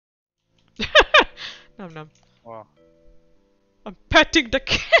Num num. Wow. I'm petting the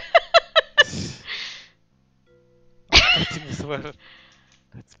cat. I'm petting as well.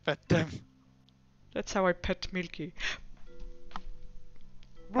 Let's pet them. That's how I pet Milky.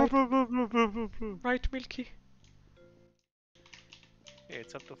 Boo, Right, boo, boo, boo, boo, boo, boo. right, Milky? Yeah,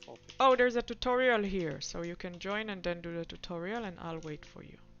 it's up to 4 people. Oh, there's a tutorial here, so you can join and then do the tutorial, and I'll wait for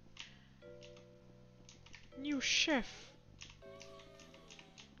you. New chef.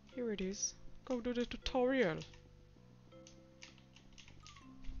 Here it is. Go do the tutorial.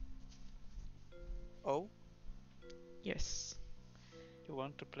 Oh, Yes. you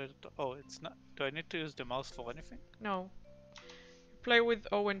want to play the... Oh, it's not... Do I need to use the mouse for anything? No. You play with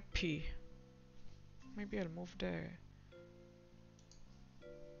O and P. Maybe I'll move the...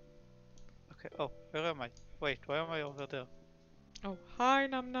 Okay, oh, where am I? Wait, why am I over there? Oh, hi,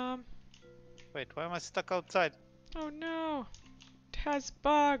 Num Num. Wait, why am I stuck outside? Oh no. It has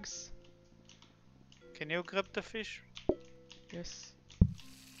bugs. Can you grab the fish? Yes.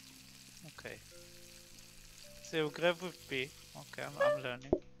 Okay. So you grab with B. Okay, I'm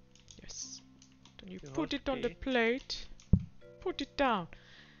learning. Yes. Then you You put hold it on the P. plate. Put it down.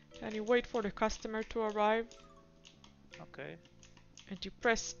 And you wait for the customer to arrive. Okay. And you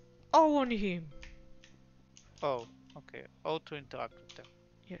press O on him. Oh, okay. Oh, to interact with them.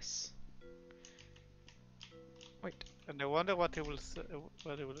 Yes. Wait. And I wonder what he will say,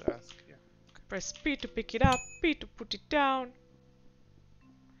 what he will ask. Yeah. Press P to pick it up, P to put it down.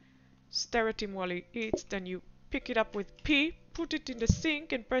 Stare at him while he eats, then you pick it up with P, put it in the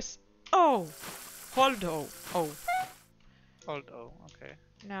sink and press O. Hold O. O. Hold O. Okay.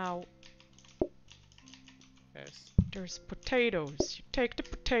 Now Yes. there's potatoes. You take the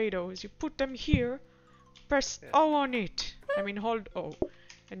potatoes, you put them here, press Yes. O on it. I mean hold O.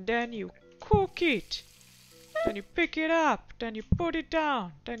 And then you cook it. Then you pick it up, then you put it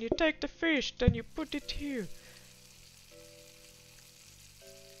down, then you take the fish, then you put it here.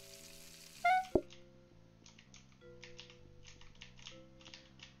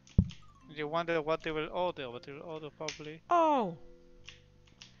 You wonder what they will order. What they will order probably. Oh!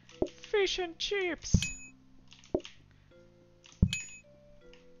 Fish and chips!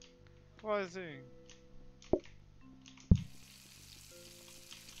 Rising.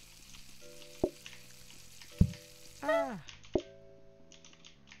 Ah!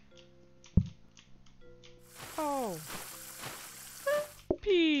 Oh!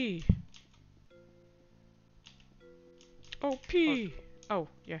 P! Oh, P! Oh,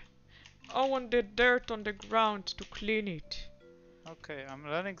 yeah. Oh, on the dirt on the ground to clean it. Okay, I'm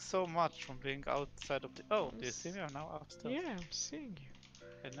learning so much from being outside of the... Oh, do you see me? I'm now upstairs. Yeah, I'm seeing you.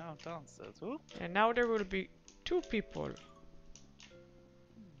 And now downstairs. Whoop. And now there will be 2 people.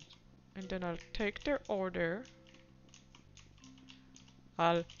 And then I'll take their order.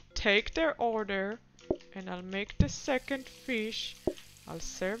 I'll take their order and I'll make the second fish. I'll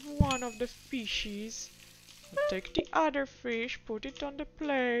serve one of the fishes. I'll take the other fish, put it on the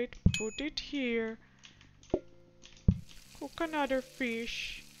plate, put it here. Cook another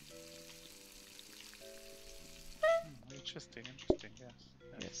fish. Interesting, interesting, yes.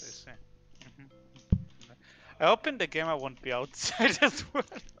 Yes. I see. I hope in the game I won't be outside as well.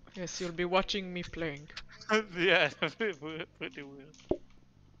 Yes, you'll be watching me playing. Yeah, that'd be pretty weird.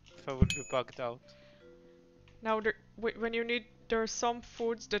 If I would be bugged out. Now, when you need, there are some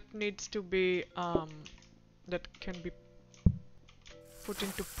foods that needs to be, that can be put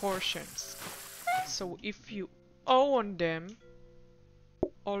into portions. So if you O on them,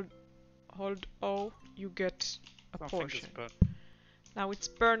 hold O, you get a Something is portion. burnt. Now it's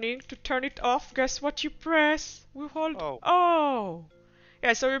burning. To turn it off, guess what you press? We hold Oh. O.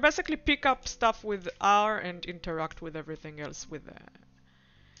 Yeah, so you basically pick up stuff with R and interact with everything else with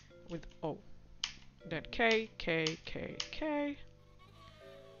O. Then K, K, K, K.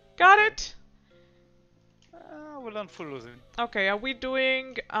 Got it? We'll learn for losing. Okay, are we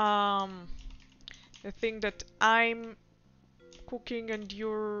doing the thing that I'm cooking and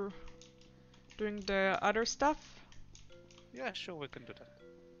you're doing the other stuff? Yeah, sure, we can do that.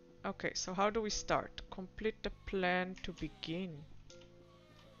 Okay, so how do we start? Complete the plan to begin.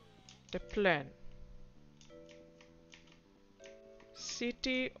 The plan.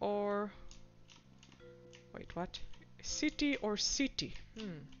 City or... Wait, what? City or city?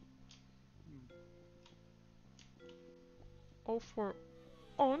 O for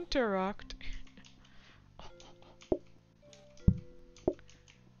interact.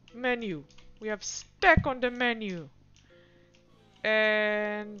 Menu. We have stack on the menu.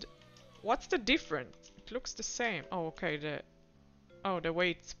 And what's the difference? It looks the same. Oh, okay. The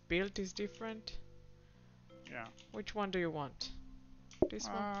way it's built is different. Yeah. Which one do you want? This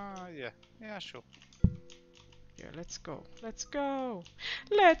one? Yeah. Yeah, sure. Yeah, let's go. Let's go.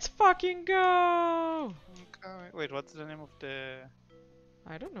 Let's fucking go. Okay. Wait, what's the name of the...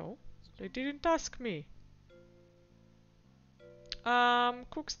 I don't know. They didn't ask me.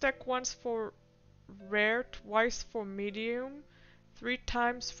 Cook stack once for rare, twice for medium, 3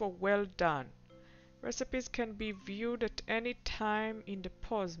 times for well done. Recipes can be viewed at any time in the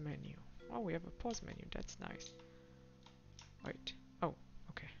pause menu. Oh, we have a pause menu. That's nice. Wait. Oh,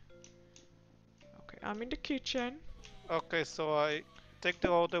 okay. Okay, I'm in the kitchen. Okay, so I take the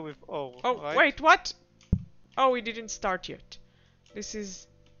order with O, Oh, right? wait, what? Oh, we didn't start yet. This is...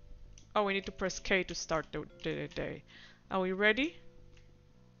 Oh, we need to press K to start the day. Are we ready?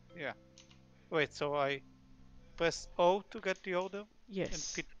 Yeah. Wait, so I press O to get the order and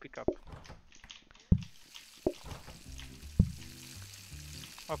Yes. P to pick up.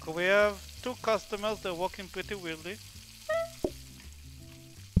 Okay, we have 2 customers. They're walking pretty weirdly.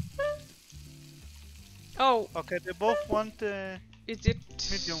 Oh, Okay, they both want is it...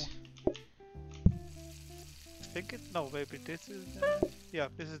 medium. I think it... No, maybe this is... yeah,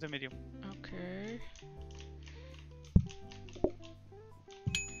 this is the medium. Okay.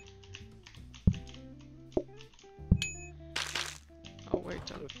 Oh, wait.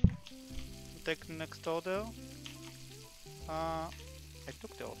 Good. Take the next order. I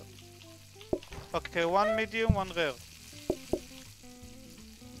took the order. Okay, 1 medium, 1 rare.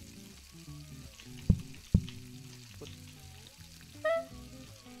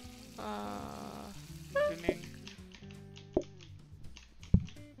 Cleaning.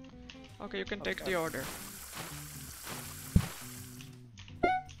 Okay, you can take Okay. the order.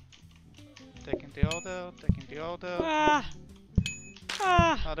 Taking the order, taking the order. Ah!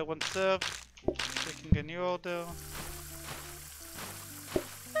 Ah! Another one served. Taking a new order.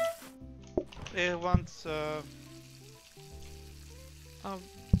 Here wants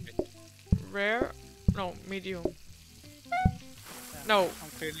Rare? No, medium. yeah, No, I'm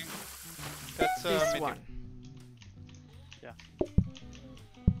cleaning. That's this medium. one.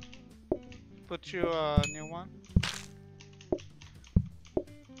 Put you a new one.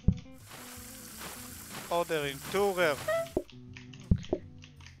 Ordering 2 rare. Okay.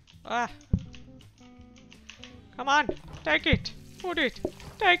 Ah! Come on! Take it! Put it!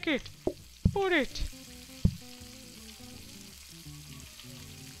 Take it! Put it!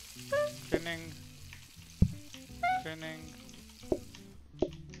 Cleaning. Cleaning.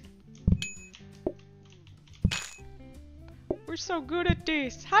 We're so good at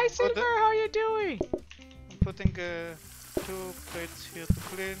this! Hi Silver, how are you doing? I'm putting 2 plates here to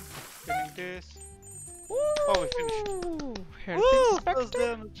clean. Cleaning this. Oh, we finished. Ooh, Health Woo! First inspector?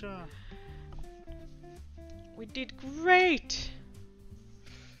 damage. We did great!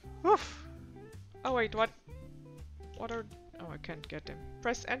 Woof. Oh wait, what? What are... Oh, I can't get them.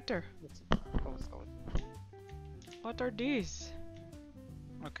 Press enter. Oh, sorry. What are these?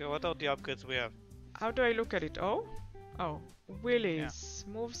 Okay, what are the upgrades we have? How do I look at it? Oh? Oh. Willies.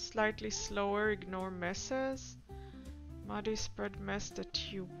 Move slightly slower, ignore messes. Muddy spread mess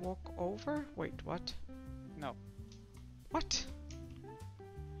that you walk over? Wait, what? No. What?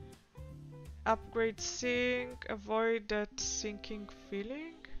 Upgrade sink, avoid that sinking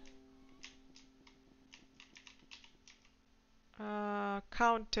feeling.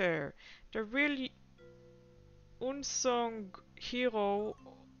 Counter. The real unsung hero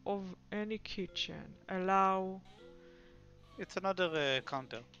of any kitchen. Allow... It's another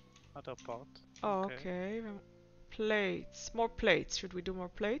counter. Another part. Oh, okay. Plates. More plates. Should we do more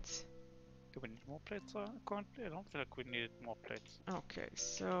plates? Do we need more plates currently? I don't feel like we need more plates. Okay,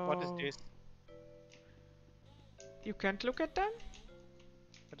 so... What is this? You can't look at them?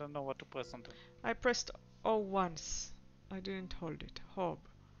 I don't know what to press on them. I pressed O once. I didn't hold it. Hob.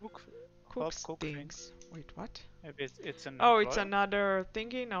 Cook Cooks cook things. Wait, what? Maybe it's an Oh, it's employer? another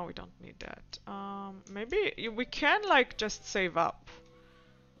thingy? No, we don't need that. Maybe we can like just save up.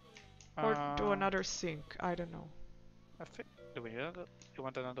 Or do another sink. I don't know. I think. Do we need another? You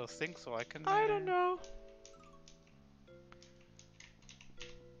want another sink so I can? I don't know.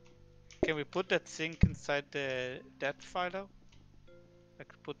 Can we put that sink inside that filer? I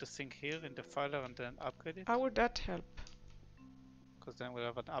could put the sink here in the filer and then upgrade it. How would that help? Because then we'll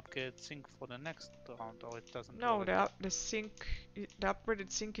have an upgraded sink for the next round, or it doesn't. No, already. the sink, the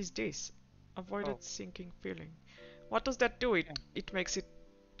upgraded sink is this. Avoided Oh. sinking feeling. What does that do? It makes it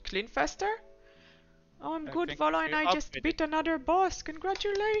clean faster? Oh, I'm I good, think Volo, if and you I just upgrade beat another boss.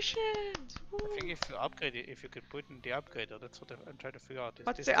 Congratulations! I think if you upgrade it, if you could put in the upgrader, that's what I'm trying to figure out. Is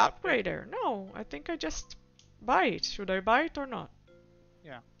What's this the upgrade? upgrader? No, I think I just buy it. Should I buy it or not?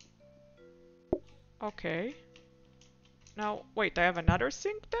 Yeah. Okay. Now, wait, I have another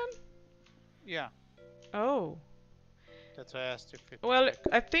sink then? Yeah. Oh, That's why I asked if it. Well, like,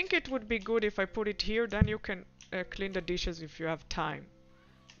 I think it would be good if I put it here, then you can clean the dishes if you have time.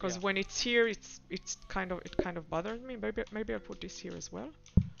 Because Yeah. when it's here, it kind of bothers me. Maybe I'll put this here as well.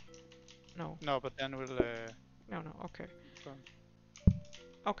 No, No, but then we'll. no. Okay, Go.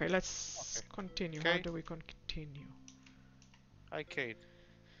 okay. Let's Okay. continue. How Okay. do we continue? Arcade.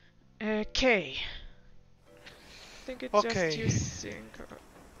 K. I think it's just Okay. using.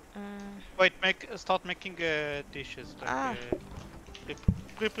 Wait, start making dishes. Like Ah.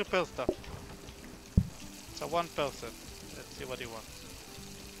 prepare stuff. So one person. Let's see what he wants.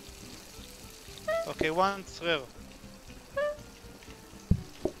 Okay, one rare.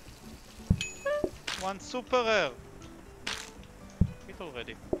 One super rare. Eat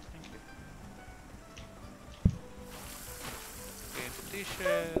already. Thank you. Okay, the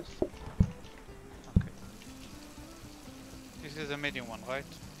dishes. Okay. This is a medium one, right?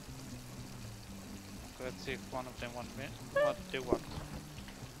 Okay, let's see if one of them wants what they want.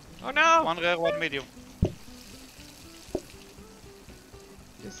 Oh no! One rare, one medium.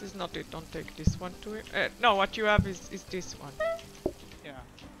 This is not it. Don't take this one to it. No, what you have is this one. Yeah.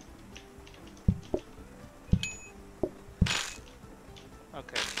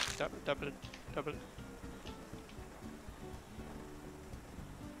 Okay. Double.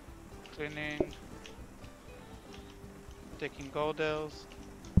 Cleaning. Taking orders.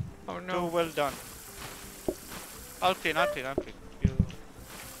 Oh Too no. well done. I'll clean. You.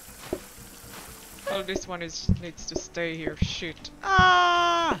 Oh, this one needs to stay here. Shit.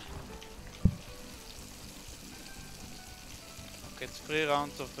 Ah! Okay, it's 3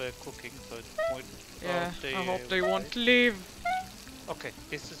 rounds of cooking, so it won't. Yeah, they, I hope they will won't stay. leave. Okay,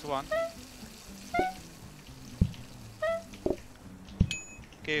 this is one.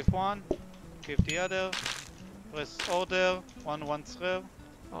 Give one. Give the other. Press order. One wants rare.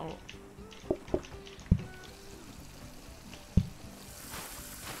 Oh,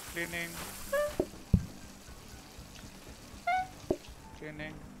 Cleaning.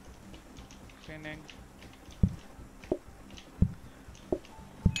 Cleaning. Cleaning.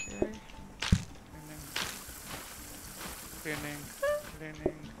 okay. Cleaning.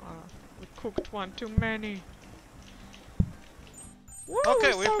 We cooked one too many. Woo,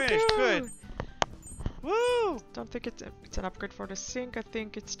 Okay, we so finished. Good. Woo! Don't think it's an upgrade for the sink. I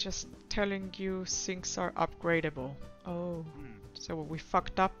think it's just telling you sinks are upgradable. Oh, so we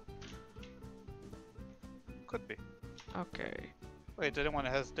fucked up. Could be. Okay. Wait, anyone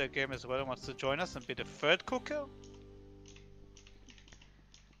has the game as well and wants to join us and be the third cooker?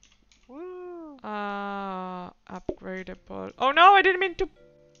 Woo! Upgradable. Oh no, I didn't mean to.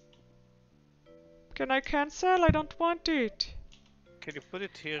 Can I cancel? I don't want it. Can you put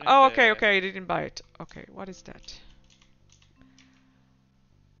it here? In Oh, the... okay, okay, I didn't buy it. Okay, what is that?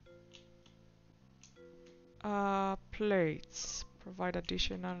 Plates. Provide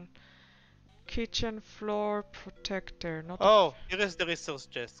additional kitchen floor protector. Not Oh, here is the resource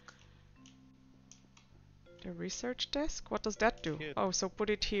desk. the research desk? What does that do? Here. Oh, so put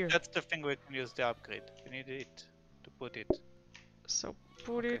it here. That's the thing we can use the upgrade. We need it to put it. So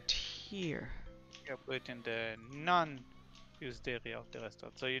put Okay. it here. Yeah, put it in the non-used area of the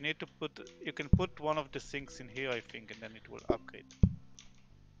restaurant. So you need to put, you can put one of the sinks in here, I think, and then it will upgrade.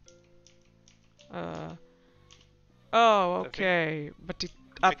 Oh, I think okay. But it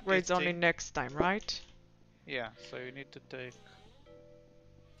like upgrades this only thing. next time, right? Yeah, so you need to take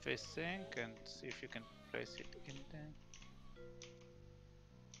this sink and see if you can place it in there.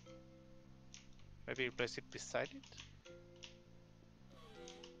 Maybe you place it beside it?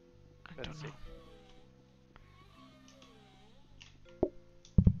 I Let's don't see. know.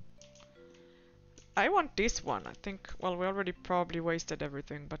 I want this one. I think, well, we already probably wasted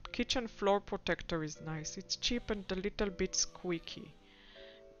everything, but kitchen floor protector is nice. It's cheap and a little bit squeaky.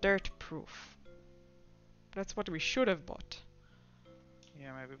 Dirt proof. That's what we should have bought.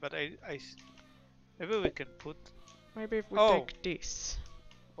 Yeah, maybe, but maybe we can put. Maybe if we Oh. take this.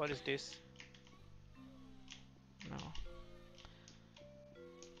 What is this? No.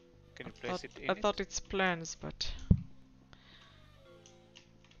 Can you place it in I it? thought it's plans, but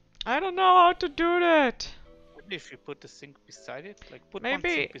I don't know how to do that. Maybe if you put the sink beside it, like put one Maybe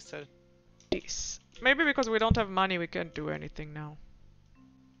sink beside. this. Maybe because we don't have money, we can't do anything now.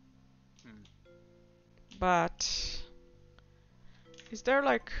 Hmm. But is there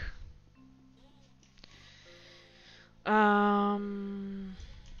like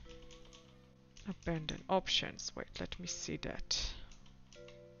abandon options? Wait, let me see that.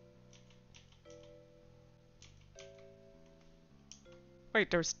 Wait,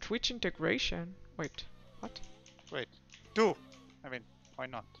 there's Twitch integration. Wait, what? Wait, do. I mean, why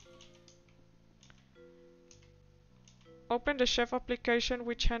not? Open the Chef application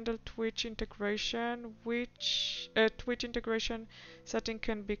which handle Twitch integration. Which Twitch integration setting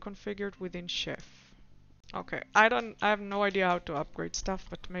can be configured within Chef. Okay, I have no idea how to upgrade stuff,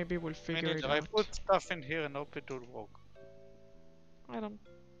 but maybe we'll Me figure it neither. I out. put stuff in here and hope it will work. I don't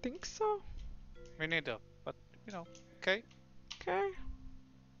think so. Me neither. But you know, okay. Okay.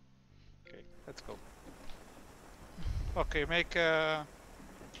 Okay, let's go. Okay, make two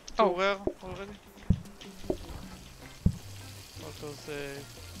Oh. rare already. What those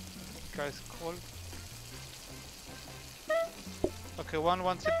guys called? Okay, one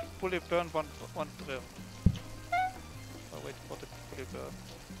wants it fully burned, one rare. I'll wait for the fully burned.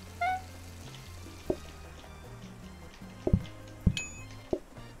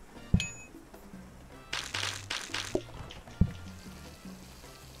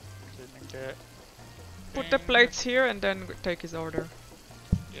 Cleaning the Put the thing. plates here and then take his order.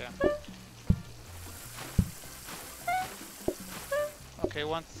 Yeah. Okay,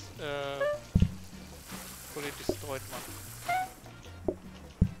 once fully destroyed one.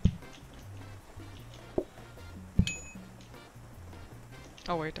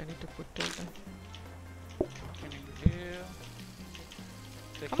 Oh wait, I need to put two then. Cleaning here.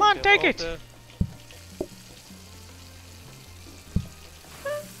 Come on, take it!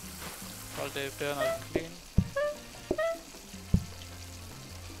 All the burner clean.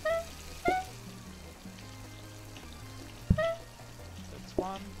 That's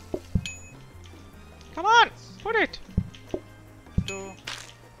one. Come on! Put it! Two.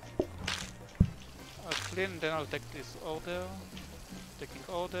 I'll clean, then I'll take this order. Taking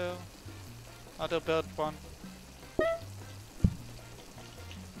order. Other bird one.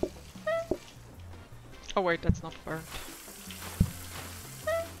 Oh wait, that's not burnt.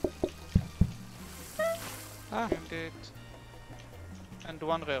 Ah, Cleaned it. And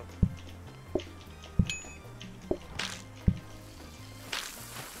one rare.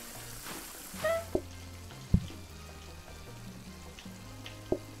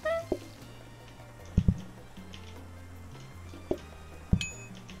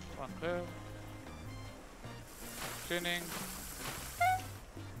 One rare. Cleaning.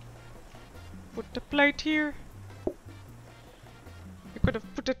 put the plate here. You could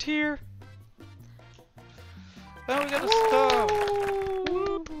have put it here. Oh, we got a star!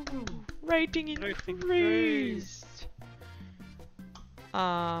 Woo! Rating Rating increased.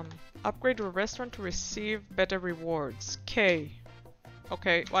 Upgrade your restaurant to receive better rewards. K.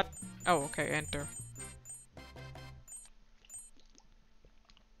 Okay, what? Oh, okay, enter.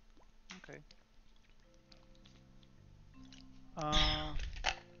 Okay.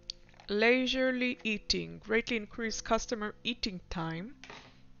 Leisurely eating. Greatly increase customer eating time.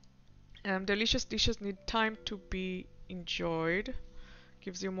 Delicious dishes need time to be enjoyed.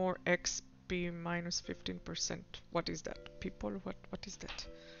 Gives you more XP minus 15%. What is that? People? What is that?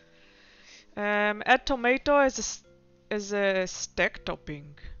 Add tomato as a steak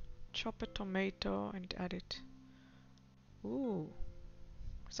topping. Chop a tomato and add it. Ooh.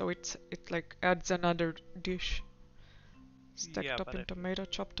 So it like adds another dish. Steak Yeah, but topping it- tomato,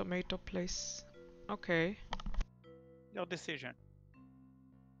 chop tomato, place. Okay. Your decision.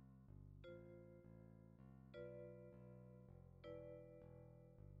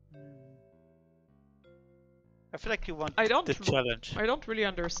 I feel like you want I don't the r- challenge. I don't really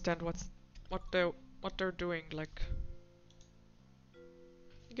understand what they're doing. Like,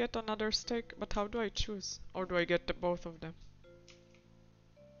 get another steak, but how do I choose? Or do I get the both of them?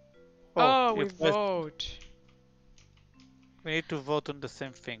 Oh, we if I- vote. We need to vote on the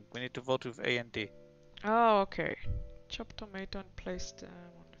same thing. We need to vote with A and D. Oh, okay. Chop tomato and place them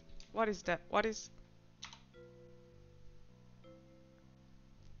on. What is that? What is?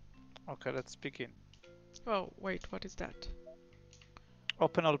 Okay, let's begin. Oh, wait. What is that?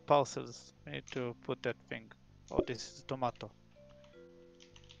 Open all parcels. We need to put that thing. Oh, this is tomato.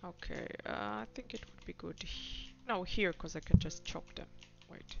 Okay. I think it would be good. No, here, cause I can just chop them.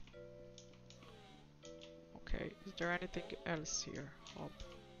 Wait. Okay. Is there anything else here? Hob.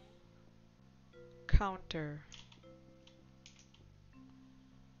 Counter.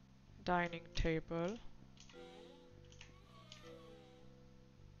 Dining table.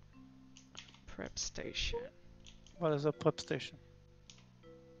 Prep station. What is a prep station?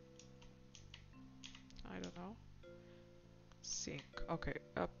 I don't know. Sink. Okay.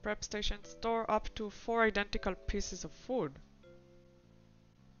 A prep station store up to 4 identical pieces of food.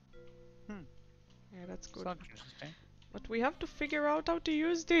 Hmm. Yeah, that's good. Sounds interesting. But we have to figure out how to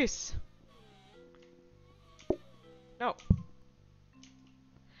use this. No.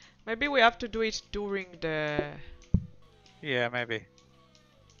 Maybe we have to do it during the... Yeah, maybe.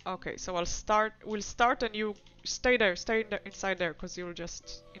 Okay, so I'll start. We'll start, and you stay there. Stay inside there, because you'll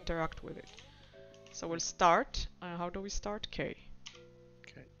just interact with it. So we'll start. How do we start? K.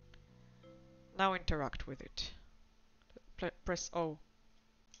 Okay. Now interact with it. Press O.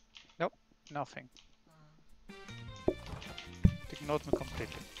 Nope, nothing. It ignored me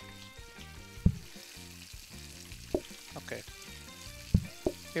completely. Okay.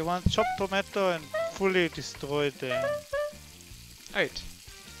 We want chopped tomato and fully destroyed the... Wait.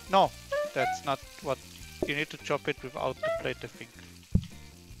 No, that's not what... You need to chop it without the plate, I think.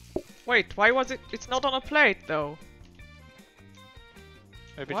 Wait, why was it? It's not on a plate though.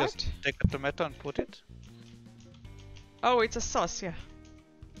 Maybe What? just take a tomato and put it? Oh, it's a sauce, yeah.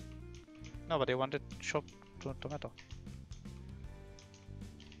 No, but I wanted chopped tomato.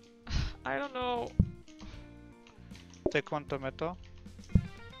 I don't know. Take one tomato.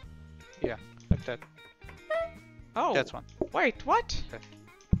 Yeah, like that. Oh. That's one. Wait, what?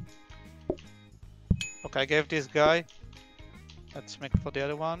 Okay, I gave this guy. Let's make for the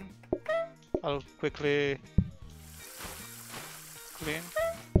other one. I'll quickly clean.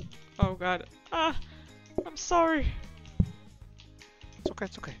 Oh god. Ah, I'm sorry. It's okay,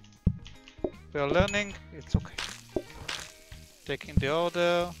 it's okay. We are learning, it's okay. Taking the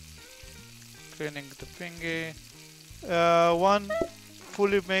order. Cleaning the thingy. One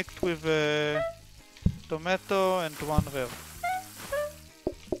fully baked with tomato and one rare.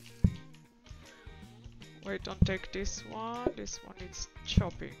 Wait, don't take this one. This one needs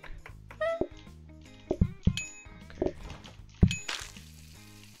chopping. Okay.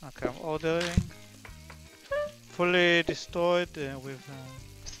 Okay, I'm ordering. Fully destroyed with...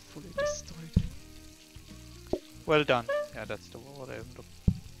 Fully destroyed. well done. Yeah, that's the word I'm looking.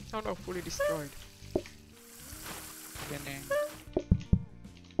 Oh no, fully destroyed. Cleaning.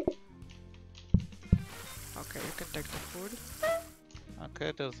 Okay, you can take the food.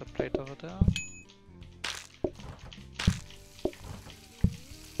 Okay, there's a plate over there.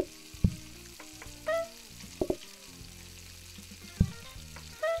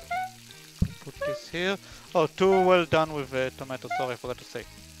 Put this here. Oh, too well done with tomato. Sorry, I forgot to say.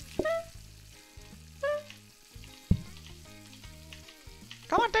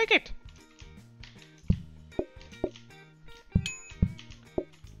 Come on, take it!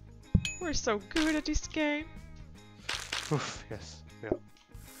 We're so good at this game. Oof, yes, yeah.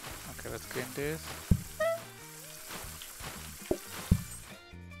 Okay, let's clean this.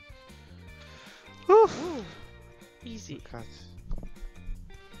 Oof. Ooh, easy.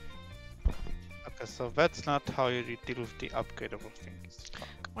 Okay, so that's not how you deal with the upgradable things.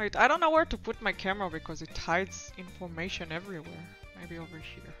 Wait, I don't know where to put my camera because it hides information everywhere. Maybe over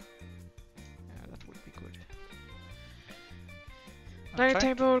here. Yeah, that would be good. Dining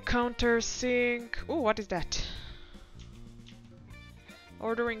table, counter, sink. Oh, what is that?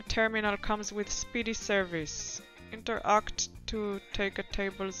 Ordering terminal comes with speedy service. Interact to take a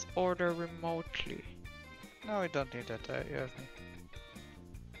table's order remotely. No, I don't need that. You have me.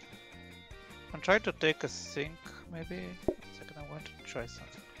 I'm trying to take a sink, maybe. 1 second, I want to try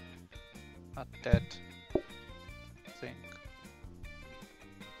something. Not that sink.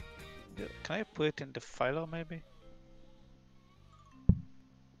 Can I put it in the filer, maybe?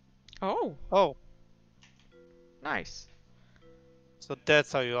 Oh, Oh, nice. so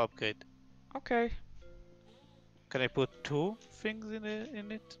that's how you upgrade. Okay. Can I put 2 things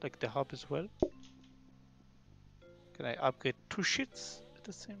in it, like the hub as well? Can I upgrade 2 sheets at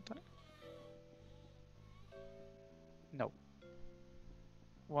the same time? No.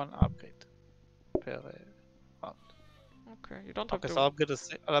 1 upgrade per round. Okay, you don't have Okay, to. so I'll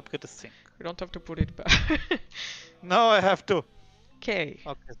upgrade the sink. You don't have to put it back. No, I have to. Okay.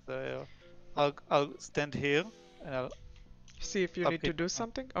 Okay, so I'll stand here and I'll See if you need to upgrade do one.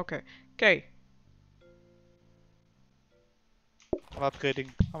 something. Okay. Okay. I'm upgrading.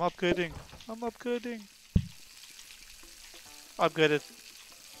 I'm upgrading. I'm upgrading. Upgraded.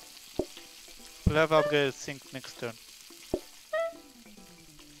 We'll have upgraded sink next turn.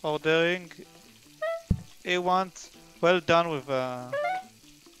 Ordering. A1. Well done with side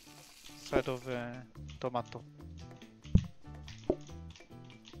of tomato.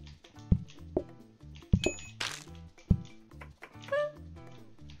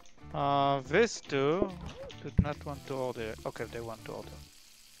 These two did not want to order. Okay, they want to order.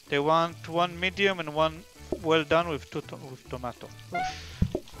 They want 1 medium and 1 well done with with tomato.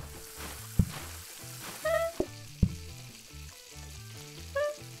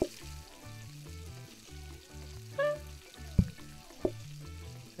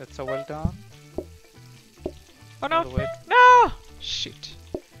 That's a well done. Oh no! All the way No! Shit.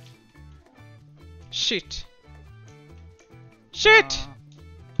 Shit. Shit!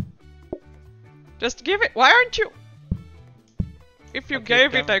 Just give it. Why aren't you? If you Okay,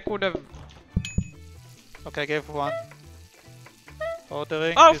 gave damn it, I could have. Okay, I gave one.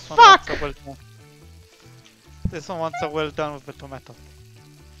 Ordering. Oh, This one fuck! wants a well done. This one wants a well done with a tomato.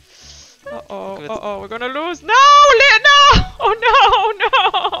 Uh-oh, Okay, let's- uh-oh, we're gonna lose. No! No! Oh, no!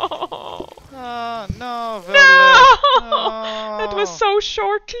 No! Ah, no, No! Verle. That was so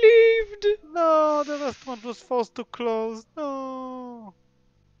short-lived. No, the restaurant was forced to close. No.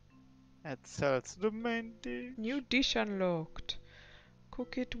 It sells the main dish. New dish unlocked.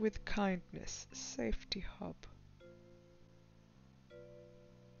 Cook it with kindness. Safety hub.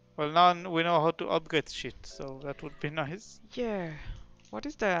 Well, now we know how to upgrade shit, so that would be nice. Yeah. What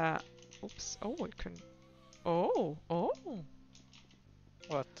is the... Oops. Oh, we can... Oh, oh.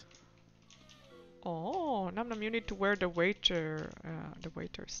 What? Oh, Num Num, you need to wear the waiter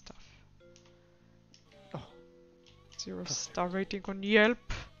stuff. Oh. 0-star rating on Yelp.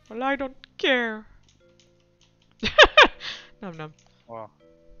 Well, I don't care. Num Num, Wow.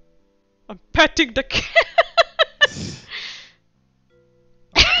 I'm petting the cat.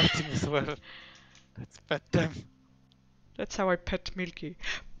 I'm petting as well. Let's pet them. That's how I pet Milky.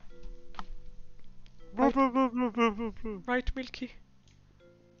 Blah, blah, blah, blah, blah, blah, blah. Right, Milky?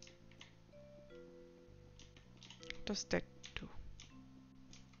 What does that do?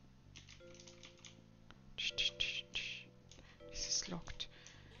 This is locked.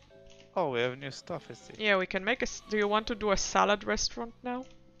 Oh, we have new stuff, I see. Yeah, we can make a... Do you want to do a salad restaurant now?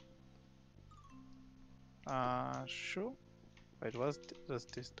 Sure. Wait, what does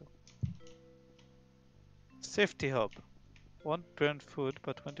this do? Safety hub. Won't burn food,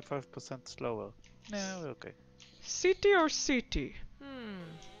 but 25% slower. Yeah, we're okay. City or city?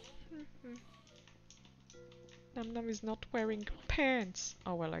 Num Num is not wearing pants.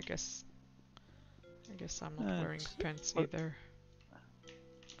 Oh well, I guess I'm not wearing It's- pants well- either.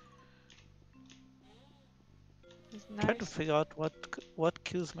 It's Trying to nice. figure out what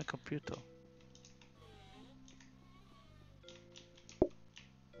kills my computer.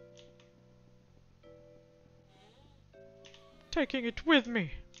 Taking it with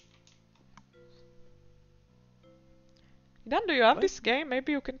me. Dan, do you have What? this game?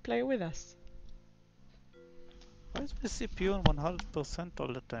 Maybe you can play with us. Why is my CPU on 100%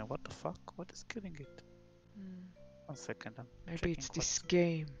 all the time? What the fuck? What is killing it? 1 second. I'm Maybe checking it's what's- this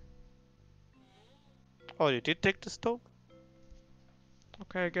game. Oh, you did take the stove?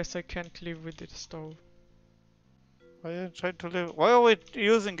 Okay, I guess I can't live with the stove. Why are you trying to live? Why are we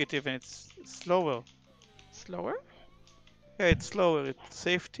using it even? It's slower. Slower? Yeah, it's slower. It's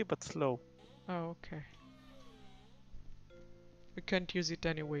safety, but slow. Oh, okay. We can't use it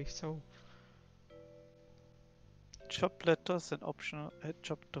anyway, so... Chop lettuce and optional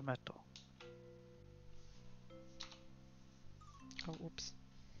chop tomato. Oh, oops.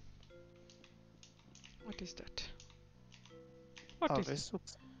 What is that? What Oh, is this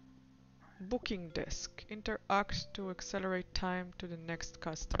looks... Booking desk. Interact to accelerate time to the next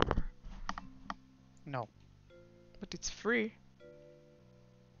customer. No. But it's free.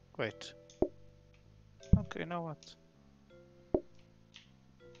 Wait. Okay, now what?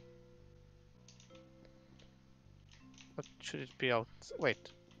 What should it be out?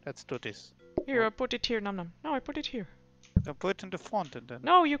 Wait, let's do this. Here, Oh. I put it here, Num Num. No, I put it here. You can put it in the front and then...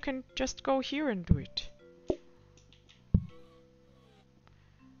 No, you can just go here and do it.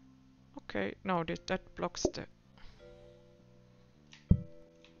 Okay, no, that blocks the...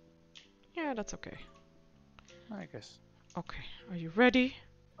 Yeah, that's okay. I guess. Okay, are you ready?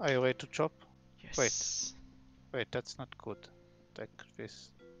 Are you ready to chop? Yes. Wait, that's not good. Like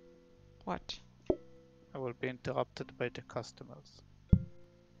this. What? I will be interrupted by the customers.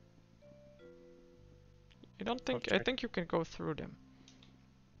 You don't think... I'll I check. think you can go through them.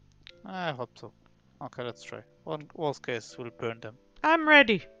 I hope so. Okay, let's try. Worst case, we'll burn them. I'm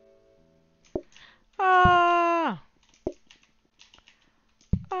ready. Ah!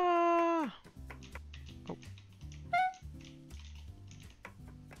 Ah!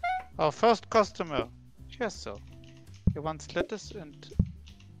 Our first customer. Yes, sir. He wants lettuce and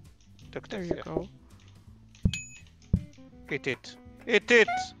duck There tape, you yeah. go. Eat it. Eat it!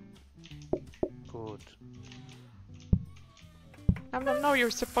 Good. No,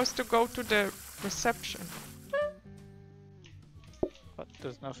 you're supposed to go to the reception. But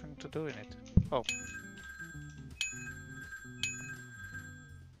there's nothing to do in it. Oh.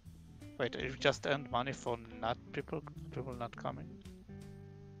 Wait, you just earned money for not people not coming?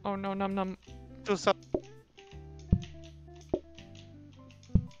 Oh no, Num Num. Do some.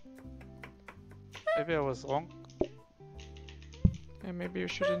 Maybe I was wrong. Yeah, maybe you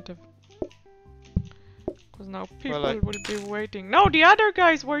shouldn't have. Because now people Well, will be waiting. No, the other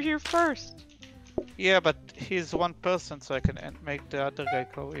guys were here first. Yeah, but he's one person, so I can make the other guy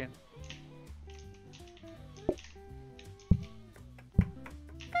go in.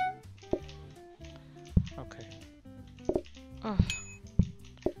 Okay. Ugh.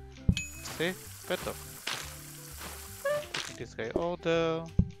 See? Better. Putting this guy order.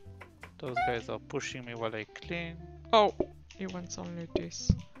 Those guys are pushing me while I clean. Oh, he wants only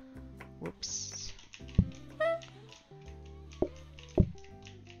this. Whoops.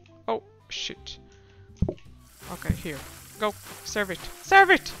 Oh, shit. Okay, here. Go. Serve it.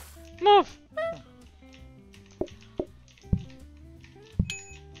 Serve it! Move!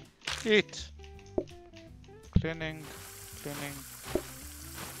 Eat! Cleaning. Cleaning.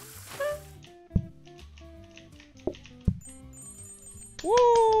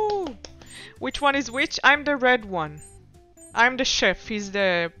 Woo! Which one is which? I'm the red one. I'm the chef, he's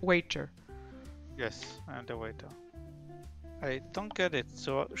the waiter. Yes, I'm the waiter. I don't get it.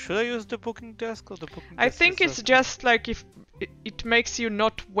 So should I use the booking desk or the booking I desk? think is it's just like if it makes you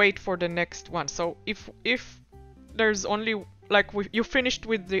not wait for the next one. So if there's only like you finished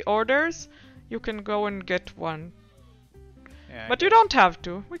with the orders, you can go and get one. Yeah, I But you guess. don't have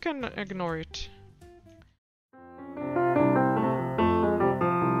to. We can ignore it.